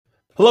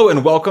Hello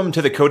and welcome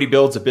to the Cody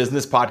Builds a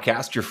Business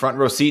podcast, your front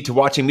row seat to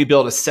watching me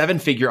build a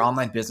seven-figure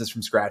online business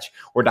from scratch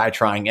or die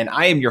trying. And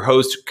I am your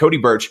host, Cody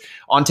Birch.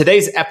 On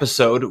today's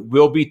episode,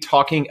 we'll be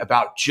talking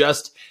about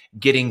just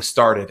getting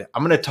started.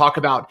 I'm going to talk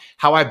about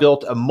how I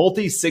built a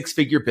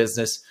multi-six-figure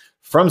business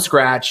from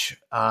scratch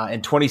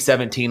in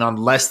 2017 on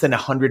less than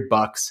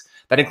 $100.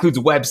 That includes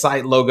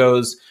website,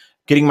 logos,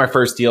 getting my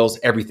first deals,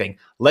 everything.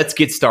 Let's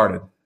get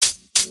started.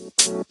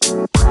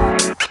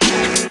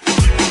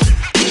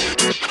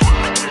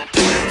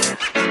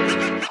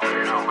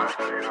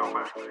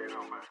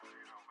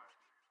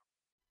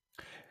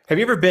 Have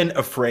you ever been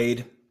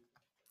afraid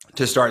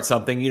to start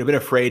something? Been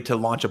afraid to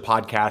launch a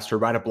podcast or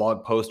write a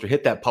blog post or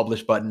hit that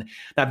publish button?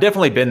 Now, I've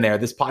definitely been there.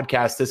 This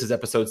podcast, this is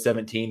episode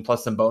 17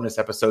 plus some bonus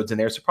episodes in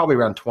there. So probably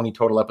around 20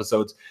 total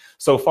episodes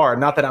so far.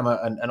 Not that I'm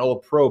an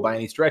old pro by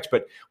any stretch,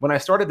 but when I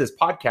started this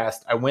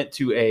podcast, I went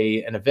to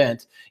an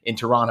event in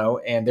Toronto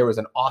and there was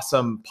an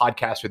awesome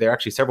podcaster there.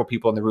 Actually, several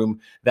people in the room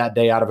that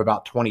day out of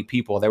about 20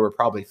 people. There were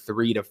probably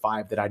 3 to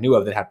 5 that I knew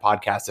of that had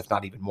podcasts, if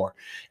not even more.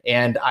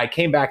 And I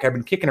came back, I've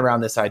been kicking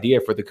around this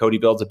idea for the Cody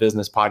Builds a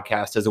Business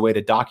podcast as a way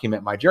to document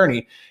my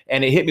journey.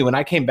 And it hit me when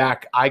I came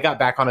back. I got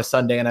back on a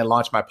Sunday and I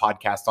launched my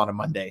podcast on a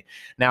Monday.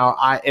 Now,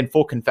 in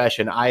full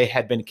confession, I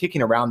had been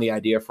kicking around the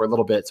idea for a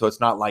little bit. So it's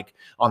not like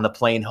on the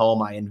plane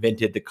home, I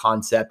invented the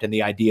concept and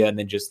the idea and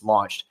then just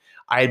launched.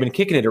 I had been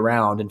kicking it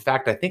around. In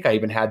fact, I think I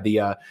even had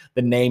the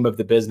name of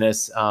the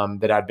business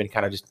that I'd been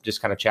kind of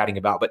just kind of chatting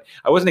about, but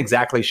I wasn't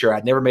exactly sure.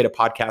 I'd never made a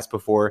podcast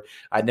before.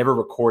 I'd never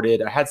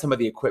recorded. I had some of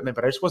the equipment,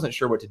 but I just wasn't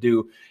sure what to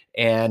do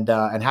and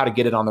how to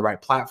get it on the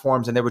right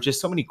platforms. And there were just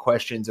so many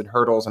questions and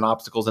hurdles and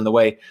obstacles in the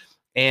way.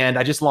 And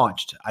I just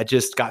launched. I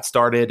just got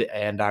started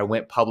and I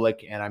went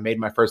public and I made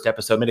my first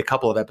episode, made a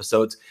couple of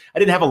episodes. I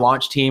didn't have a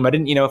launch team. I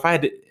didn't, if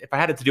I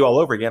had it to do all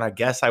over again, I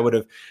guess I would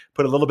have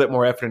put a little bit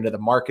more effort into the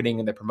marketing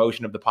and the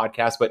promotion of the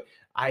podcast, but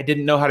I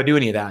didn't know how to do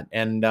any of that.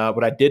 And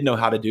what I did know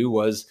how to do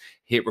was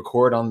hit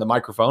record on the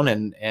microphone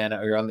and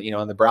or on the,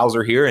 on the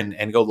browser here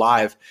and go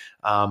live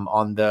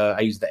I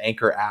use the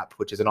Anchor app,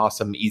 which is an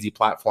awesome, easy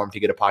platform to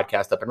get a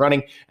podcast up and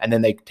running. And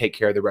then they take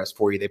care of the rest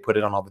for you. They put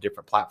it on all the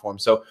different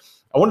platforms. So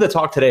I wanted to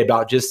talk today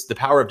about just the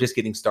power of just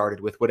getting started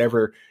with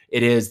whatever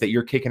it is that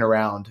you're kicking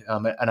around,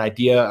 an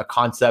idea, a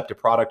concept, a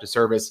product, a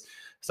service,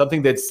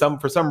 something that's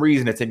for some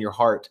reason it's in your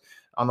heart.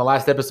 On the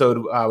last episode,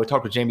 we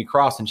talked with Jamie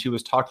Cross, and she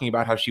was talking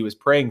about how she was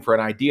praying for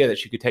an idea that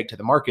she could take to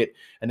the market,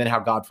 and then how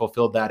God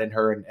fulfilled that in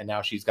her, and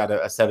now she's got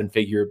a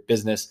seven-figure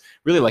business,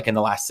 really like in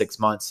the last 6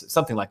 months,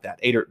 something like that,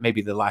 8 or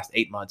maybe the last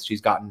 8 months,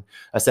 she's gotten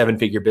a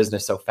seven-figure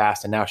business so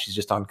fast, and now she's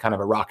just on kind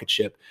of a rocket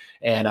ship,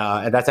 and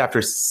that's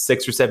after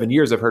 6 or 7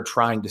 years of her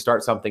trying to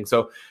start something.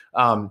 So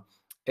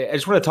I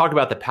just want to talk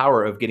about the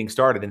power of getting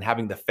started and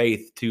having the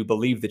faith to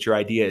believe that your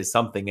idea is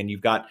something, and you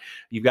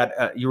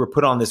were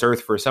put on this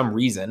earth for some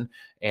reason,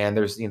 and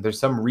there's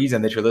some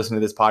reason that you're listening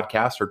to this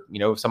podcast,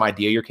 or some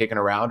idea you're kicking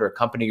around, or a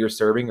company you're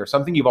serving, or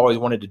something you've always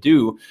wanted to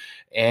do,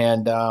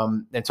 and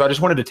so I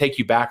just wanted to take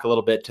you back a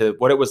little bit to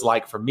what it was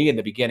like for me in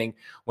the beginning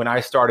when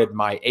I started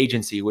my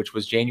agency, which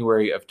was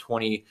January of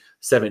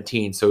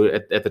 2017. So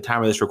at the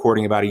time of this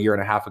recording, about a year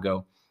and a half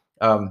ago.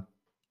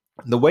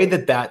 The way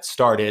that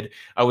started,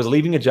 I was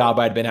leaving a job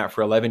I'd been at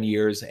for 11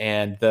 years,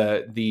 and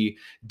the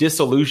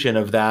dissolution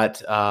of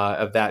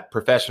that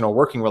professional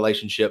working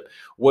relationship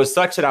was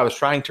such that I was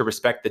trying to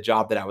respect the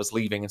job that I was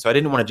leaving, and so I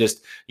didn't want to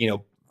just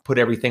put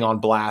everything on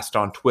blast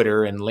on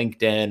Twitter and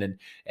LinkedIn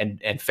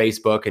and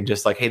Facebook and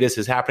just like, hey, this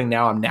is happening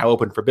now. I'm now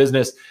open for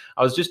business.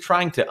 I was just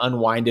trying to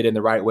unwind it in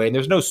the right way. And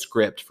there's no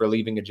script for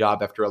leaving a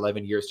job after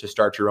 11 years to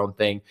start your own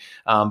thing.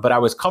 But I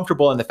was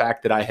comfortable in the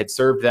fact that I had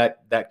served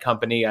that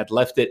company. I'd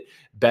left it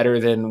better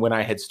than when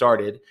I had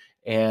started.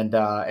 And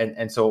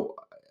so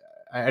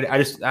I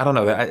don't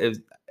know.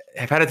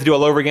 If I had to do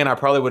all over again, I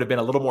probably would have been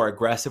a little more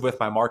aggressive with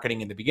my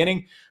marketing in the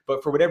beginning.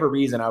 But for whatever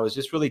reason, I was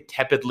just really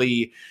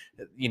tepidly,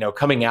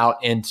 coming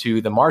out into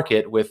the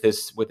market with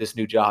this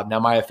new job. Now,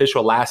 my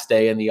official last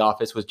day in the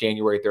office was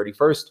January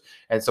 31st.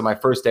 And so my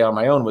first day on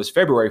my own was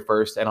February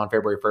 1st. And on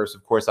February 1st,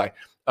 of course, I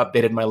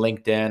updated my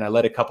LinkedIn. I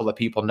let a couple of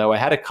people know. I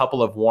had a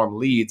couple of warm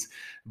leads,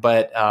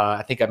 but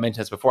I think I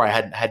mentioned this before. I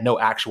had no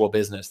actual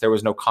business. There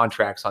was no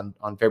contracts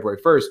on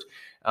February 1st.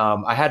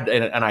 I had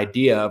an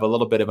idea of a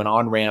little bit of an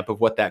on-ramp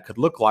of what that could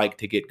look like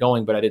to get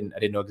going, but I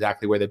didn't know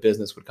exactly where the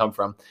business would come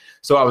from.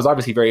 So I was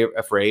obviously very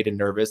afraid and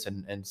nervous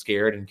and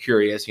scared and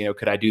curious,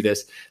 could I do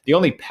this? The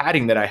only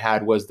padding that I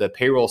had was the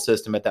payroll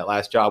system at that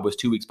last job was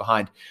 2 weeks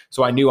behind.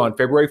 So I knew on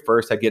February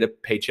 1st, I'd get a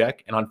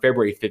paycheck, and on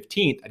February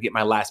 15th, I'd get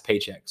my last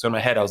paycheck. So in my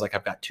head, I was like,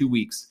 I've got 2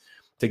 weeks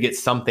to get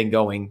something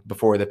going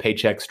before the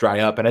paychecks dry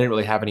up. And I didn't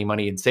really have any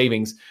money in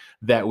savings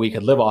that we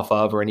could live off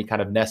of or any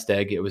kind of nest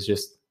egg. It was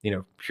just,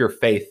 pure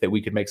faith that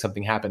we could make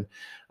something happen.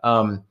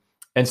 And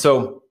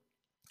so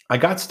I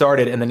got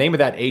started, and the name of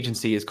that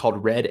agency is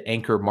called Red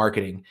Anchor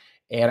Marketing.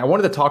 And I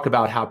wanted to talk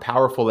about how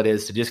powerful it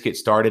is to just get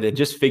started and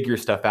just figure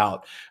stuff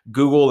out.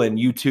 Google and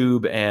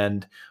YouTube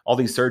and all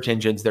these search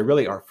engines, they're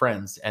really our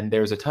friends. And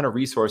there's a ton of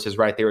resources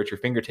right there at your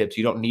fingertips.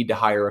 You don't need to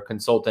hire a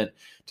consultant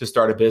to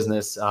start a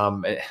business.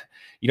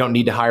 You don't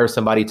need to hire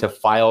somebody to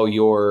file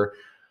your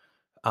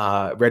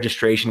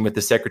registration with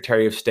the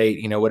Secretary of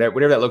State,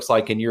 whatever that looks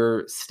like in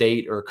your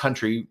state or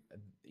country.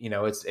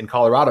 It's in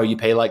Colorado, you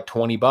pay like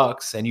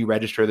 $20 and you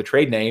register the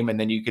trade name, and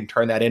then you can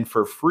turn that in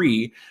for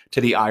free to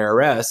the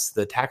IRS,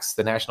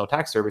 the National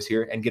Tax Service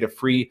here, and get a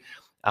free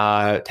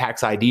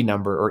tax ID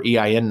number or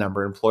EIN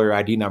number, employer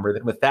ID number.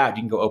 Then with that,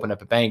 you can go open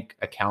up a bank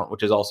account,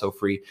 which is also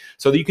free.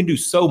 So that you can do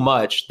so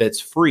much that's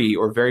free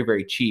or very,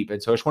 very cheap.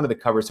 And so I just wanted to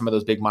cover some of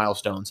those big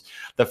milestones.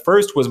 The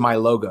first was my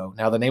logo.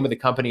 Now, the name of the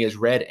company is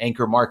Red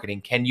Anchor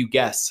Marketing. Can you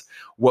guess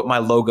what my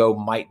logo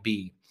might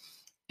be?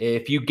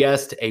 If you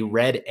guessed a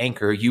red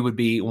anchor, you would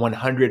be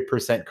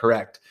 100%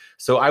 correct.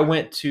 So I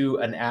went to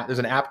an app. There's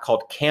an app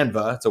called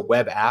Canva. It's a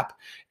web app,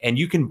 and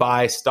you can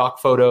buy stock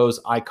photos,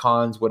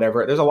 icons,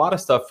 whatever. There's a lot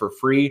of stuff for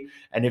free.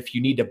 And if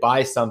you need to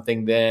buy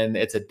something, then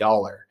it's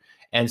 $1.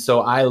 And so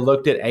I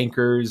looked at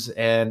anchors,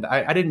 and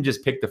I didn't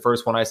just pick the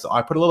first one I saw.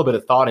 I put a little bit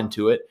of thought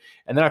into it.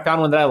 And then I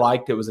found one that I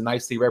liked. It was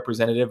nicely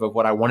representative of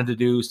what I wanted to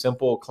do,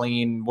 simple,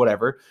 clean,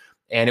 whatever.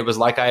 And it was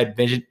like I had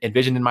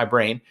envisioned in my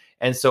brain.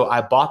 And so I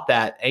bought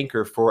that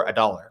anchor for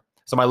 $1.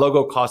 So my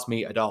logo cost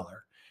me $1.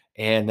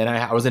 And then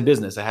I was in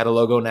business. I had a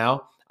logo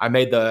now. I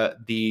made I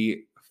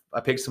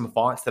picked some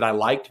fonts that I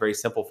liked, very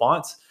simple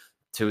fonts.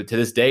 To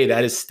this day,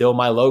 that is still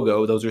my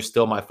logo. Those are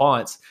still my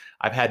fonts.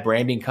 I've had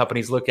branding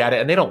companies look at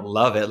it and they don't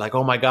love it. Like,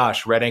 oh my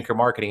gosh, Red Anchor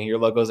Marketing, and your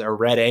logo's a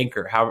red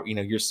anchor. How,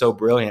 you're so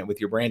brilliant with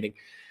your branding.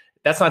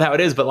 That's not how it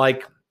is, but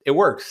like, it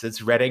works.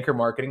 It's Red Anchor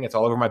Marketing. It's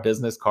all over my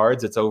business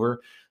cards. It's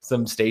over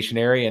some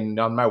stationery and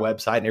on my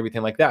website and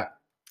everything like that,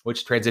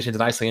 which transitions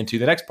nicely into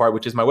the next part,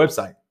 which is my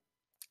website.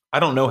 I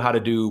don't know how to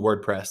do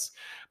WordPress,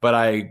 but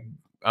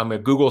I'm a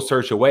Google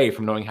search away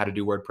from knowing how to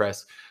do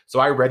WordPress. So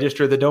I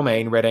register the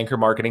domain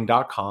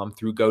redanchormarketing.com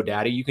through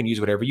GoDaddy. You can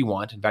use whatever you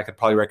want. In fact, I'd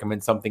probably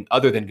recommend something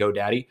other than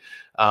GoDaddy.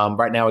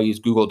 Right now I use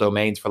Google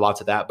Domains for lots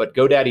of that, but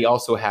GoDaddy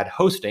also had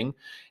hosting.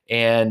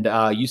 And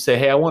you say,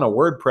 hey, I want a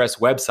WordPress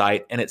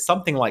website, and it's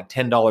something like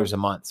 $10 a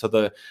month. So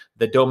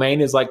the domain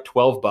is like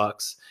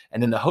 $12,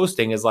 and then the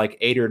hosting is like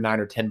 $8 or $9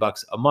 or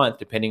 $10 a month,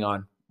 depending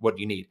on what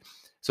you need.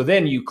 So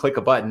then you click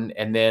a button,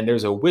 and then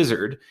there's a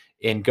wizard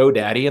in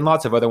GoDaddy, and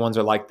lots of other ones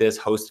are like this,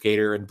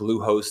 HostGator and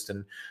Bluehost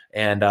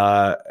and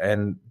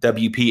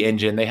WP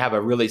Engine. They have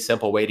a really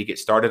simple way to get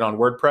started on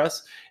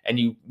WordPress,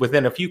 and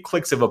within a few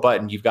clicks of a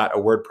button, you've got a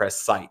WordPress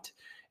site.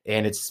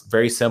 And it's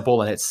very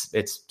simple, and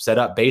it's set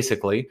up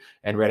basically.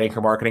 And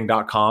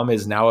redanchormarketing.com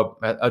is now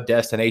a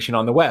destination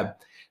on the web.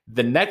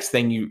 The next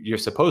thing you're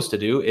supposed to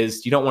do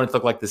is, you don't want it to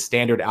look like the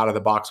standard out of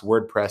the box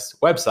WordPress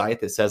website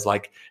that says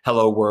like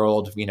hello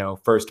world,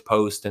 first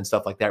post and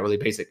stuff like that, really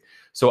basic.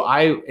 So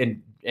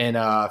in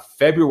January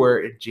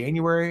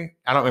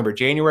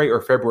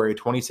or February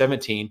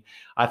 2017,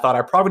 I thought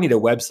I probably need a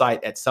website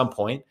at some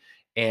point.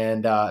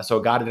 And so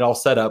I got it all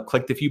set up,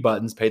 clicked a few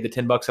buttons, paid the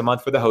 $10 a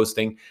month for the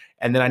hosting,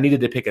 and then I needed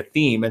to pick a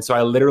theme. And so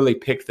I literally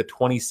picked the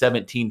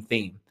 2017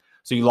 theme.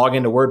 So you log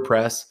into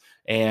WordPress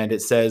and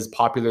it says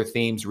popular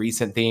themes,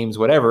 recent themes,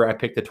 whatever. I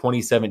picked the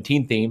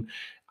 2017 theme.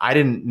 I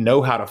didn't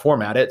know how to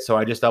format it, so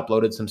I just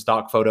uploaded some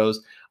stock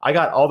photos. I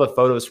got all the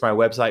photos for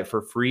my website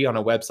for free on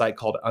a website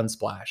called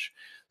Unsplash.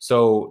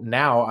 So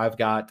now I've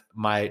got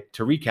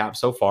to recap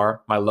so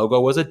far, my logo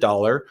was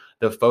 $1.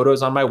 The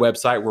photos on my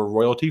website were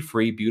royalty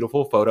free,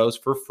 beautiful photos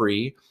for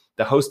free.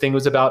 The hosting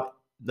was about,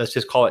 let's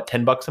just call it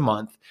 $10 a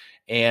month.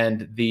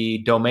 And the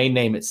domain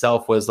name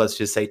itself was, let's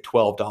just say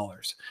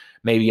 $12,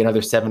 maybe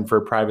another $7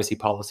 for privacy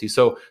policy.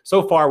 So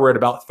far we're at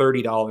about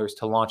 $30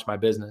 to launch my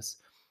business.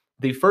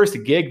 The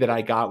first gig that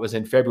I got was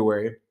in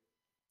February,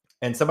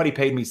 and somebody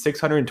paid me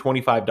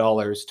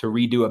 $625 to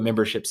redo a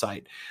membership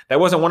site. That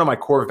wasn't one of my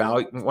core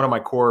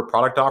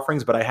product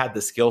offerings, but I had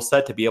the skill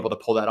set to be able to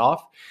pull that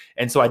off.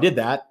 And so I did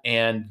that,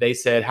 and they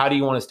said, how do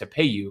you want us to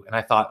pay you? And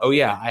I thought, oh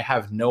yeah, I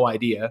have no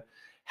idea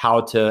how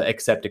to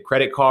accept a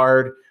credit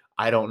card.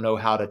 I don't know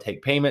how to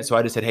take payment. So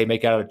I just said, hey,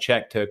 make out a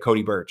check to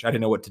Cody Birch. I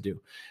didn't know what to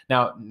do.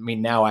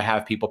 Now I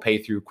have people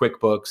pay through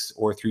QuickBooks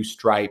or through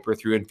Stripe or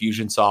through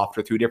Infusionsoft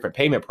or through different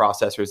payment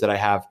processors that I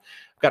have.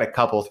 I've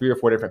got 3 or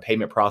 4 different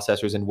payment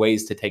processors and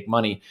ways to take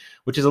money,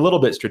 which is a little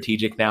bit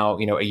strategic now,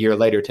 a year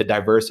later, to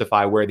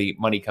diversify where the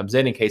money comes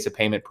in case a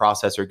payment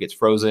processor gets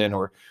frozen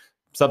or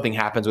something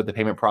happens with the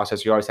payment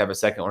processor. You always have a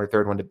second or a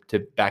third one to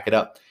back it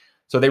up.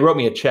 So they wrote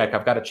me a check.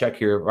 I've got a check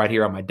right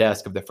here on my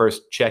desk of the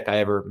first check I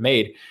ever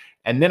made.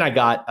 And then I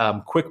got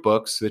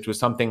QuickBooks, which was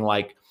something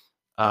like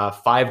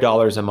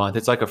 $5 a month.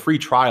 It's like a free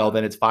trial.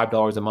 Then it's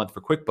 $5 a month for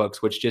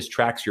QuickBooks, which just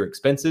tracks your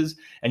expenses.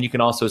 And you can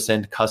also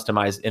send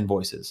customized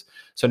invoices.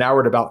 So now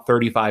we're at about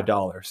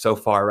 $35 so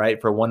far,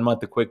 right? For 1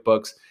 month of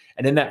QuickBooks.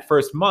 And in that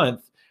first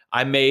month,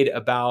 I made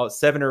about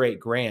 $7 or $8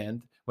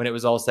 grand when it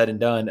was all said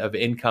and done of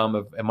income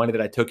of money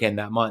that I took in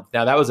that month.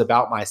 Now that was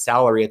about my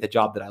salary at the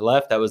job that I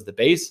left. That was the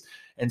base.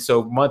 And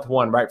so month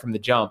one, right from the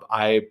jump,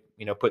 I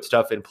put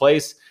stuff in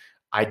place.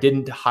 I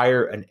didn't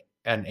hire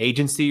an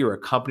agency or a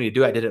company to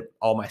do it. I did it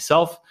all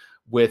myself.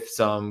 with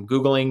some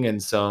Googling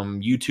and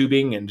some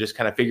YouTubing and just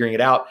kind of figuring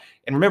it out.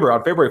 And remember,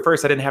 on February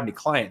 1st, I didn't have any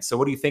clients. So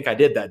what do you think I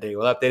did that day?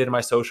 Well, I updated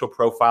my social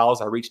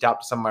profiles. I reached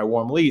out to some of my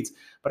warm leads,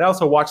 but I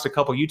also watched a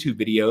couple YouTube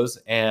videos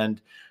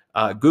and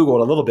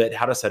Googled a little bit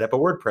how to set up a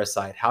WordPress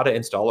site, how to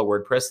install a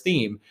WordPress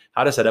theme,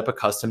 how to set up a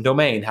custom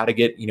domain, how to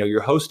get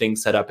your hosting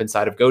set up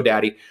inside of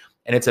GoDaddy.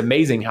 And it's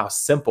amazing how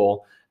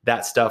simple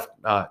that stuff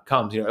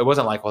comes. It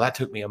wasn't like, well, that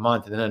took me a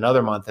month and then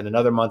another month and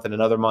another month and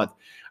another month.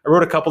 I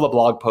wrote a couple of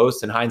blog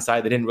posts. In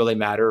hindsight, they didn't really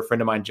matter. A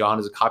friend of mine, John,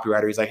 is a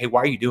copywriter. He's like, hey,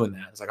 why are you doing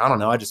that? It's like, I don't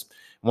know. I just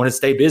want to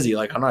stay busy.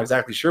 Like, I'm not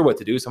exactly sure what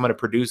to do. So I'm going to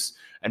produce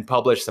and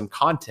publish some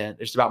content.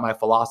 It's about my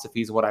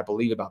philosophies and what I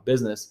believe about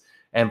business.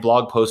 And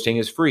blog posting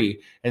is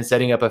free. And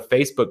setting up a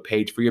Facebook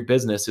page for your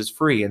business is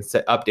free. And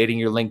updating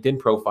your LinkedIn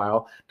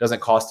profile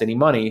doesn't cost any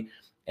money.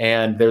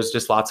 And there's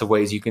just lots of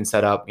ways you can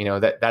set up,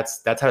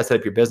 that's how to set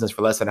up your business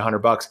for less than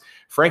 $100.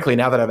 Frankly,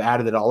 now that I've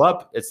added it all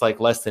up, it's like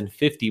less than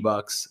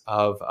 $50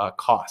 of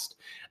cost.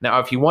 Now,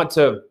 if you want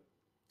to,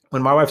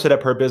 when my wife set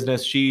up her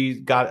business, she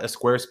got a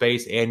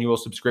Squarespace annual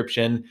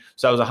subscription.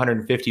 So that was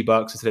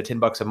 $150 instead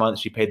of $10 a month.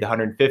 She paid the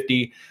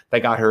 $150. That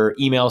got her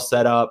email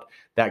set up.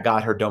 That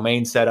got her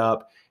domain set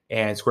up.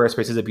 And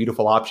Squarespace is a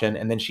beautiful option.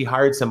 And then she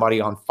hired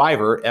somebody on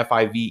Fiverr,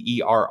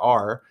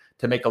 Fiverr,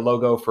 to make a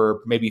logo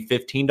for maybe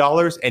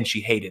 $15, and she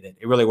hated it.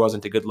 It really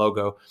wasn't a good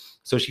logo.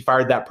 So she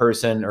fired that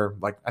person, or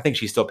I think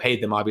she still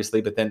paid them,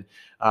 obviously, but then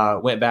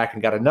went back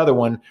and got another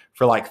one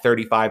for like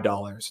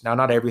 $35. Now,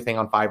 not everything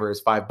on Fiverr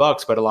is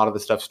 $5, but a lot of the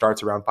stuff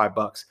starts around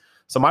 $5.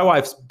 So my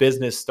wife's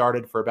business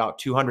started for about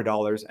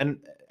 $200, and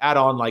add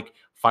on like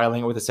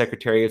filing it with the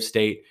Secretary of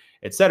State,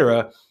 et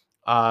cetera.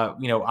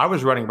 I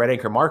was running Red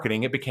Anchor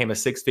Marketing. It became a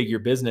 6-figure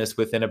business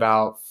within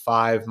about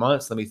 5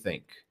 months. Let me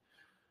think.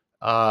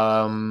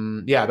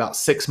 About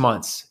 6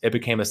 months, it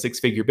became a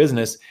 6-figure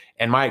business,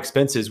 and my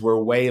expenses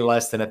were way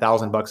less than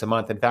 $1,000 a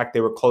month. In fact,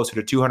 they were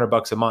closer to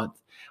 $200 a month.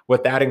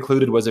 What that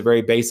included was a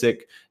very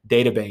basic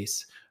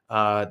database,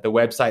 the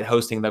website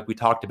hosting that we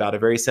talked about, a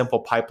very simple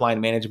pipeline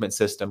management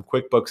system,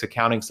 QuickBooks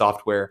accounting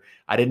software.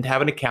 I didn't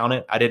have an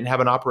accountant. I didn't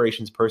have an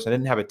operations person. I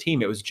didn't have a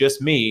team. It was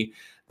just me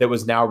that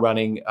was now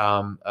running, it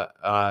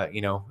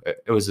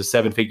was a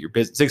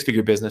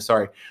 6-figure business,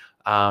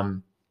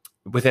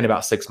 within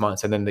about 6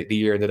 months. And then the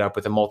year ended up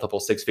with a multiple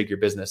 6-figure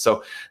business.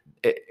 So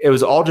it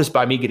was all just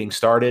by me getting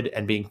started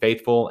and being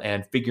faithful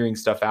and figuring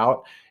stuff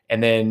out.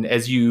 And then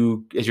as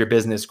your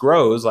business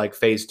grows, like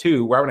phase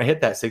 2, where I want to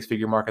hit that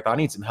 6-figure mark, I thought I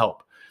need some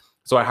help.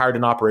 So I hired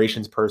an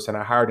operations person.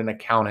 I hired an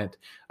accountant.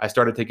 I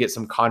started to get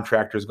some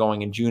contractors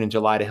going in June and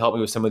July to help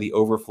me with some of the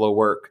overflow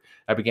work.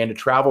 I began to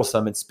travel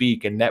some and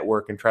speak and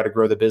network and try to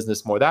grow the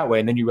business more that way.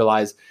 And then you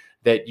realize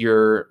that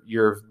your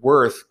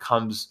worth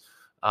comes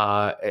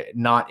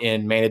not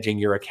in managing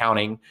your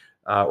accounting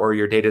or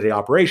your day-to-day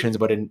operations,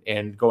 but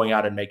in going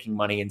out and making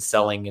money and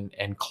selling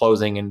and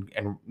closing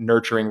and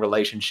nurturing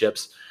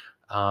relationships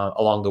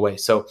along the way.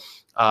 So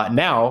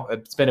now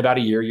it's been about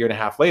a year and a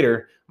half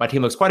later. My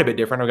team looks quite a bit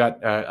different. I've got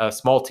a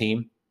small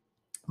team,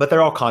 but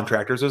they're all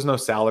contractors. There's no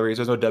salaries.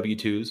 There's no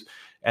W-2s.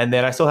 And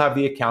then I still have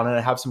the accountant.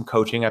 I have some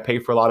coaching. I pay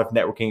for a lot of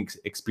networking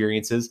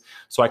experiences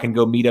so I can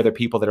go meet other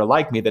people that are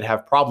like me, that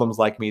have problems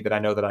like me, that I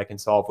know that I can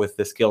solve with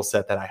the skill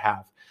set that I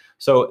have.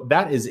 So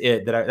that is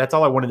it. That's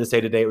all I wanted to say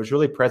today. It was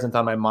really present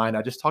on my mind.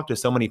 I just talked to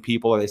so many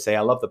people, and they say,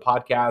 I love the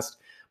podcast,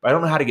 but I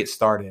don't know how to get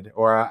started,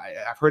 or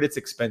I've heard it's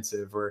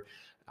expensive, or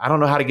I don't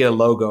know how to get a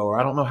logo, or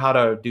I don't know how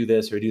to do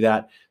this or do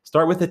that.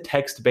 Start with a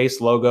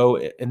text-based logo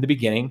in the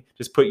beginning.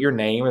 Just put your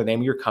name or the name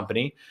of your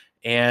company.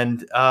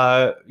 And,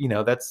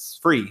 that's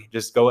free.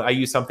 Just go, I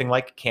use something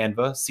like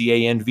Canva,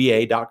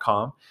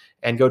 canva.com,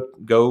 and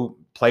go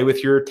play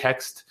with your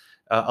text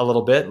a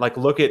little bit. Like,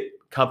 look at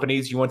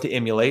companies you want to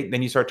emulate. And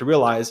then you start to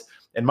realize,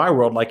 in my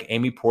world, like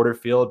Amy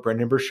Porterfield,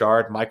 Brendan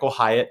Burchard, Michael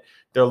Hyatt,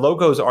 their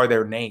logos are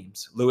their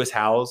names. Lewis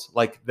Howes,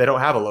 like, they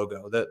don't have a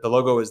logo. The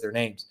logo is their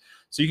names.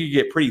 So you can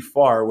get pretty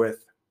far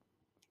with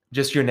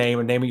just your name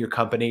and name of your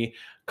company,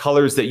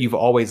 colors that you've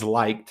always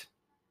liked,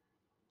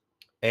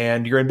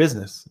 and you're in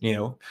business.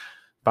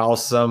 File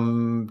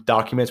some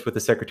documents with the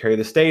Secretary of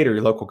the State or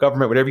your local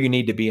government, whatever you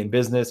need to be in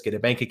business. Get a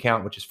bank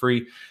account, which is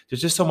free.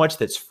 There's just so much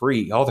that's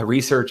free. All the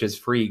research is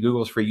free.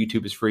 Google's free.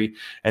 YouTube is free,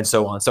 and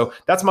so on. So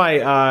that's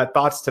my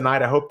thoughts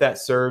tonight. I hope that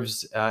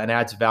serves and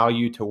adds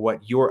value to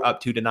what you're up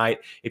to tonight.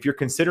 If you're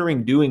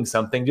considering doing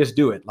something, just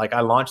do it. Like,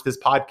 I launched this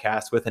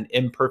podcast with an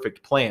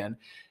imperfect plan.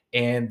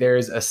 And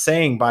there's a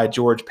saying by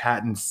George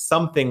Patton,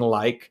 something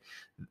like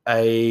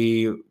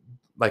a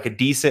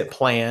decent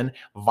plan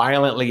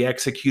violently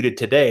executed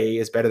today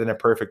is better than a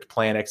perfect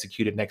plan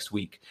executed next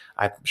week.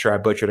 I'm sure I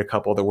butchered a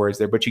couple of the words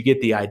there, but you get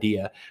the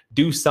idea.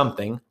 Do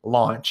something,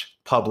 launch,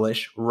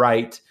 publish,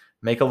 write,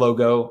 make a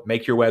logo,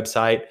 make your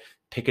website,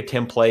 pick a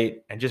template,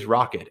 and just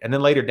rock it. And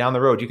then later down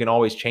the road, you can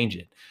always change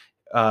it.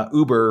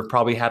 Uber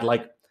probably had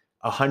like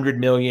 100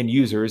 million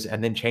users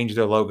and then changed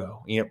their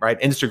logo,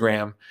 right?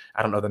 Instagram,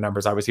 I don't know the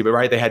numbers obviously, but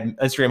right,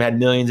 Instagram had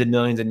millions and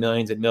millions and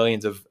millions and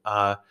millions of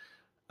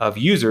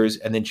users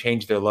and then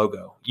changed their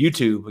logo.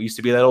 YouTube used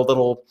to be that old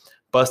little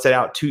busted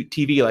out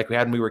TV like we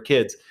had when we were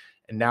kids.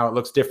 and now it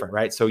looks different,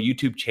 right? So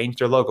YouTube changed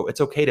their logo.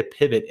 It's okay to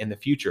pivot in the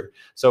future.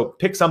 So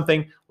pick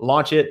something,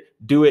 launch it,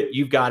 do it.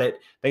 You've got it.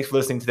 Thanks for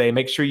listening today.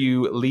 Make sure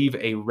you leave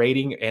a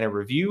rating and a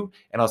review,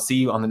 and I'll see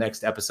you on the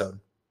next episode.